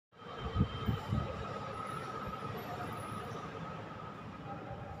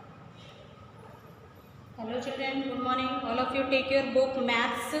Hello children, good morning. All of you take your book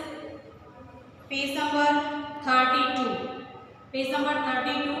Maths, page number 32. Page number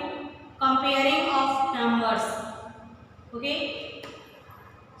 32, comparing of numbers. Okay.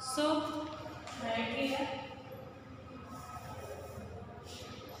 So, right here.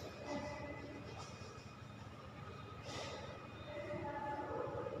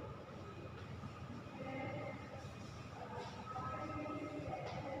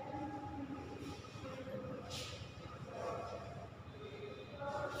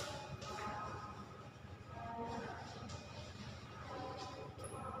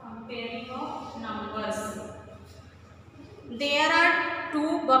 Comparing of numbers. There are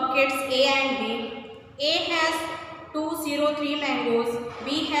two buckets A and B. A has 203 mangoes.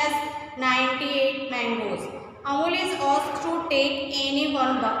 B has 98 mangoes. Amol is asked to take any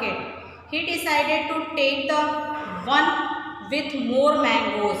one bucket. He decided to take the one with more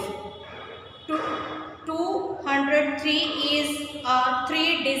mangoes. 203 is a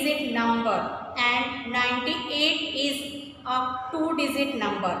 3-digit number and 98 is a 2-digit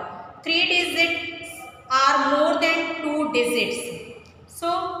number. 3 digits are more than 2 digits. So,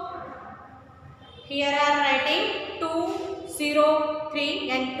 here I am writing 203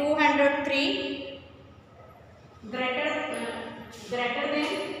 and 203 greater than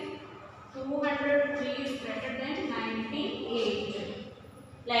 203 is greater than 98.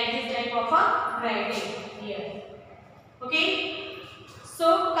 Like this type of a writing here. Okay.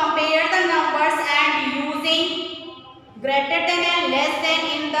 So compare the numbers and using greater than and less than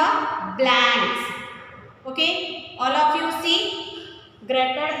in the blanks. Okay. All of you see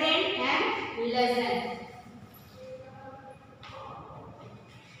greater than and less than.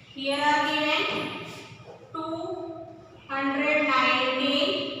 Here are given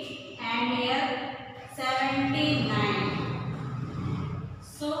 219 and here 79.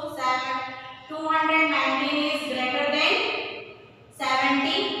 So 219 is greater than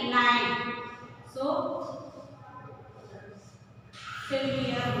 79. So fill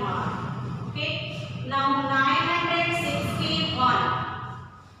here mark. Okay. Now 961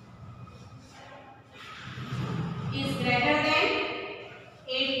 is greater than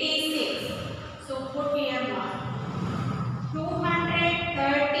 86. So put here mark.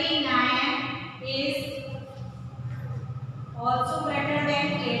 239 is also greater than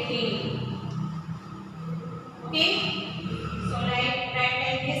 18. Okay. So write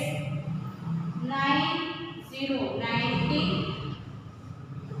like this.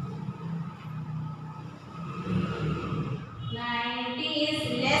 90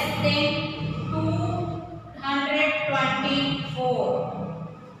 is less than 224.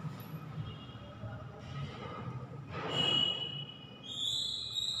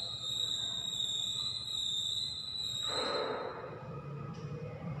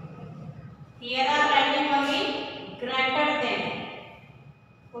 Here are writing only greater than.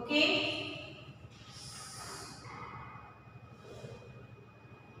 Okay.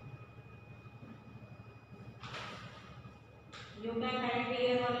 You can write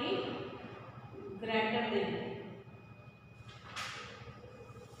here only greater than.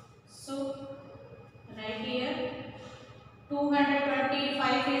 So right here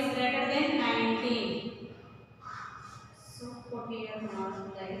 225 is greater than 19. So put here mark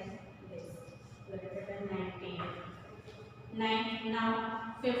like this, greater than 19. Now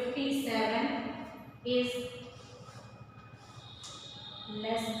 57 is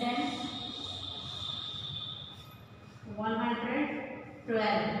less than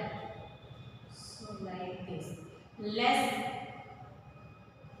 112. So like this, less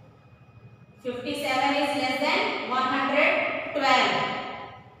 57 is less than 112.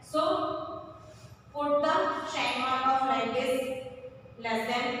 So put the check mark of like this, less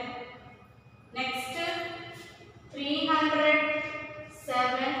than. Next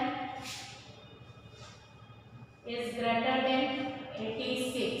 307 is greater than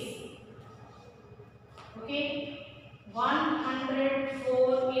 86. Okay.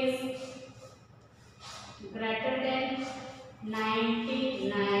 104 is greater than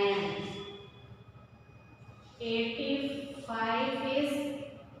 99. 85 is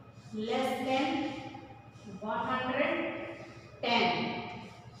less than 110.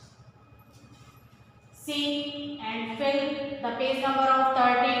 See and fill the page number of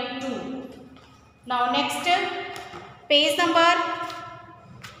 32. Now next page number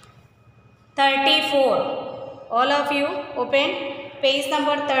 34. All of you open page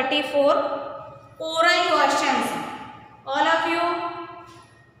number 34. Oral questions. All of you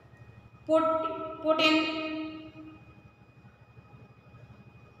put in,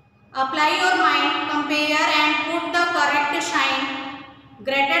 apply your mind, compare and put the correct sign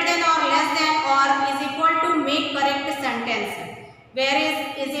greater than or less than or is equal to make correct sentence. Where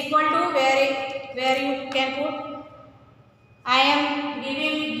is equal to, where you can put. I am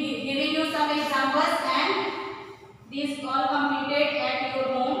giving you some examples, and these all completed at your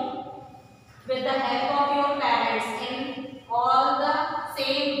home with the help of your parents in all the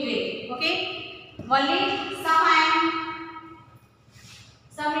same way. Okay, only some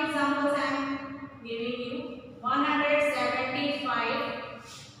examples I am giving you. 175,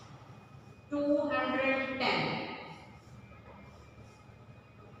 210.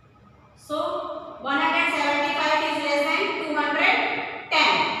 So 175 is less than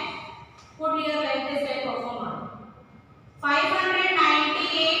 210. Put here like this type of formula.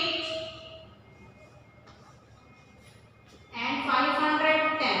 598 and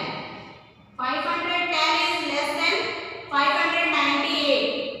 510. 510 is less than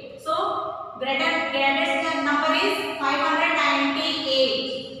 598. So greatest number is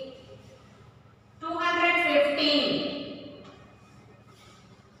 598. 215.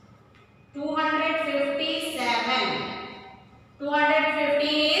 257. 215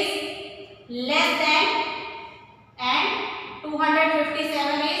 is less than, and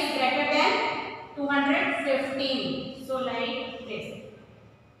 257 is greater than 215. So like this.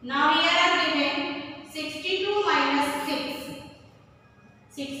 Now here are given 62 minus 6.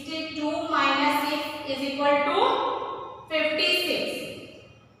 62 minus 6 is equal to 56.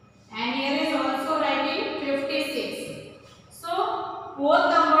 And here is also writing 56. So both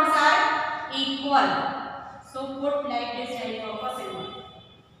numbers are equal. So put like this type of a symbol.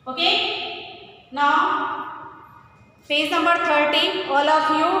 Okay. Now page number 30. All of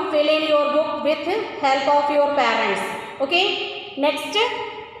you fill in your book with help of your parents. Okay. Next,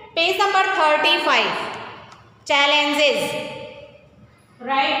 page number 35. Challenges.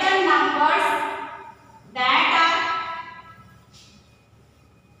 Write the numbers that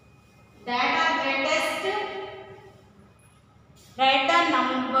are greatest. Write the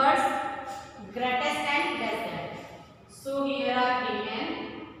numbers greatest and lesser. So here are given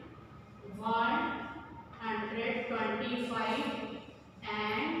 125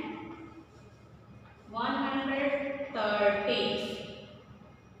 and 130.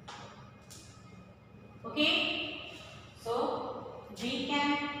 Okay, so we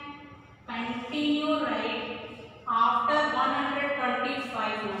can continue right after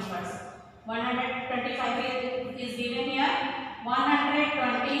 125 numbers. 125 is given here.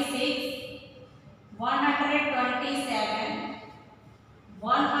 126, 127,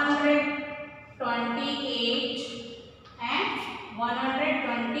 128 and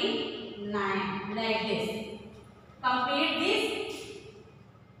 129, like this. Complete this.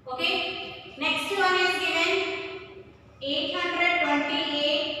 Okay. Next one is given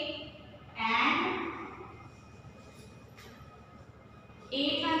 828 and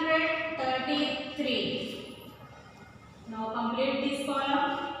 833. Now complete this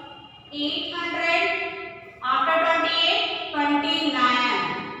column. 800 after 28, 29.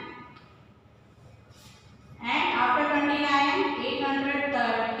 And after 29,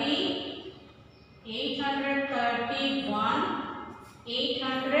 830, 831,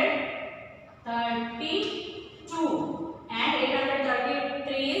 832 and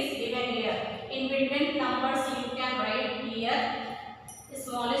 833 is given here. In between numbers you can write here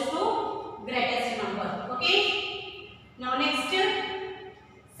smallest to greatest number. Okay. Now next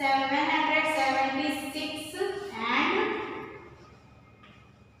 776 and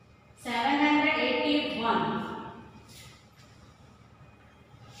 781.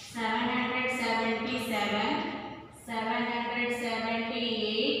 777,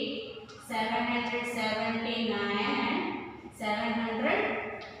 778, 779 and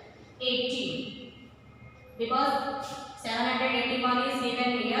 780. Because 781 is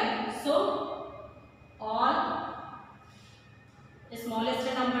given here, so all the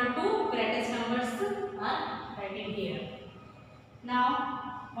smallest number to greatest numbers are writing here.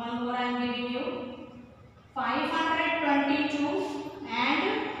 Now one more I am giving you. 522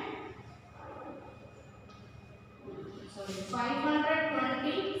 and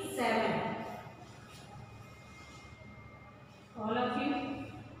 527. All of you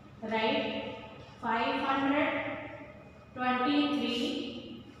write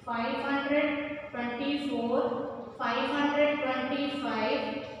 523, 524,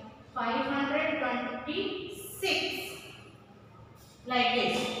 525, 526, like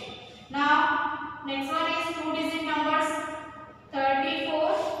this. Now next one is 2-digit numbers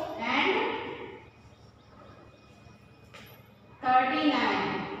 34 and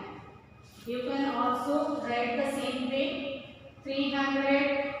 39. You can also write the same way.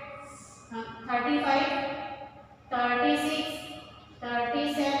 335, 36, 38,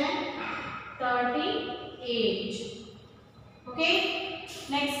 Okay.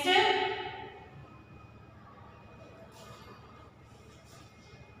 Next,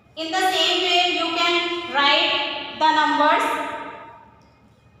 in the same way you can write the numbers,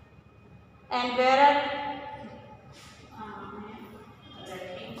 and where are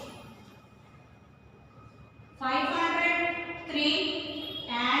 503,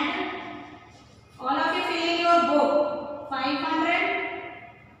 and all of you fill in your book.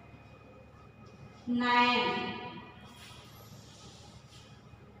 509,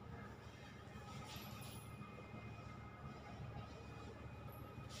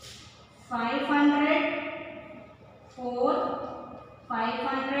 504,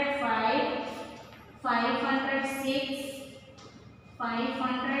 505, 506,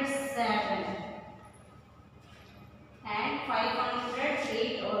 507, and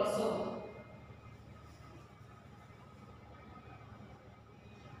 508 also.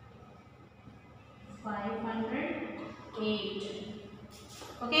 508.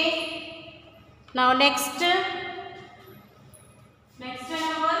 Okay. Now next number.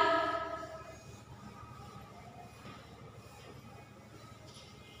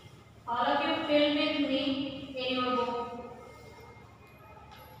 All of you fill with me in your book.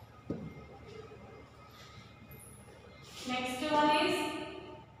 Next one is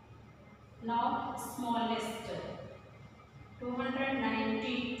now smallest,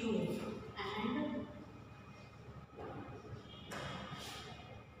 292 and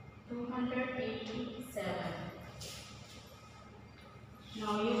 287.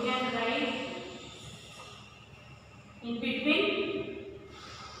 Now you can write in between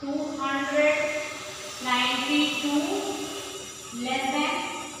 292 less than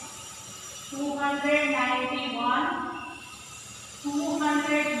 291,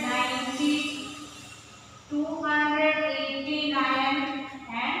 290, 289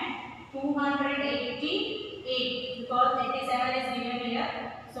 and 288, because 87 is given here,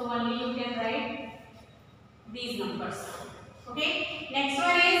 so only you can write these numbers. Okay. Next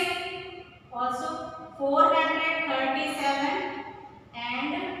one is also 437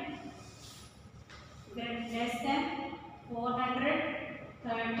 and less than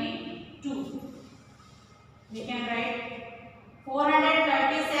 432. We can write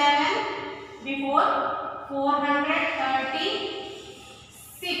 437 before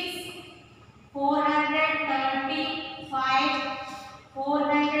 436, 435,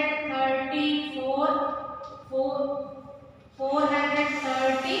 434,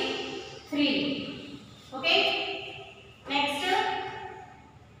 433. Okay. Next,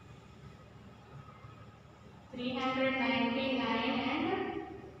 399 and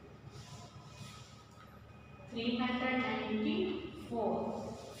 394.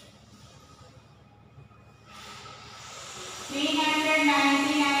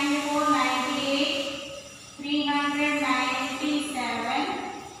 399 before 98,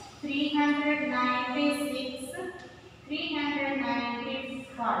 397, 396,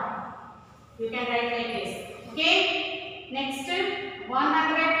 395. You can write like this. Okay. Next,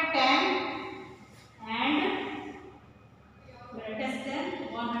 110 and greatest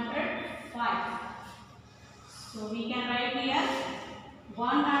than 105. So we can write here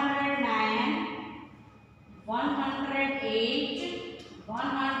 109, 108,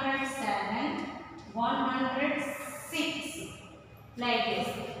 107, 106, like this.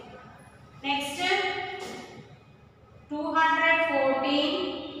 Next,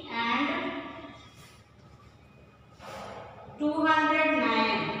 214 and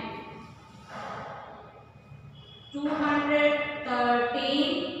 209,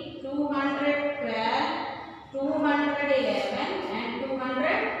 213, 212, 211 and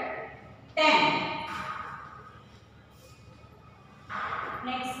 210.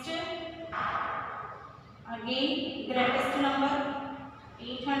 Next, again greatest number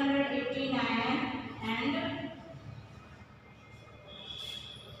 889 and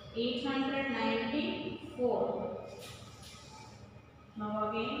 894. Now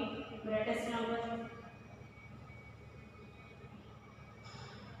again greatest number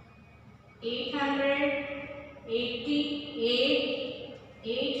 888,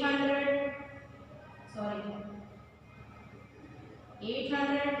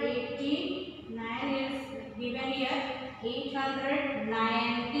 889 is given here,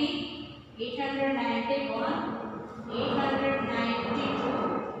 890, 891,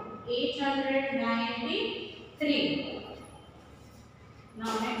 892, 893.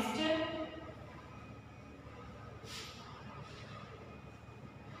 Now next,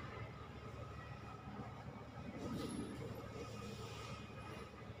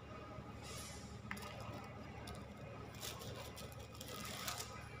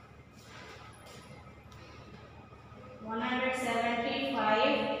 107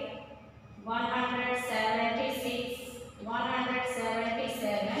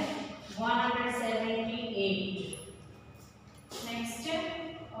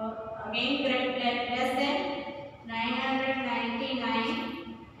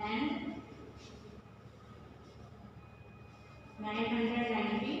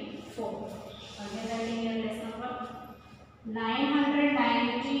 4. Again writing here less number.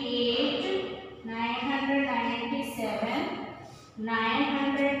 998, 997,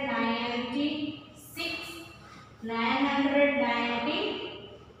 996,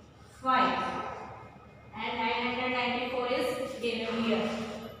 995, and 994 is given here.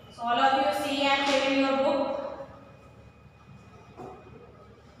 So all of you see and fill in your book.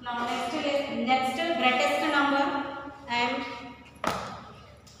 Now next greatest number I am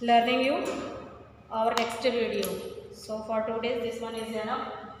learning you our next video. So for today this one is enough.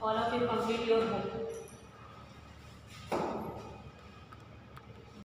 All of you complete your book.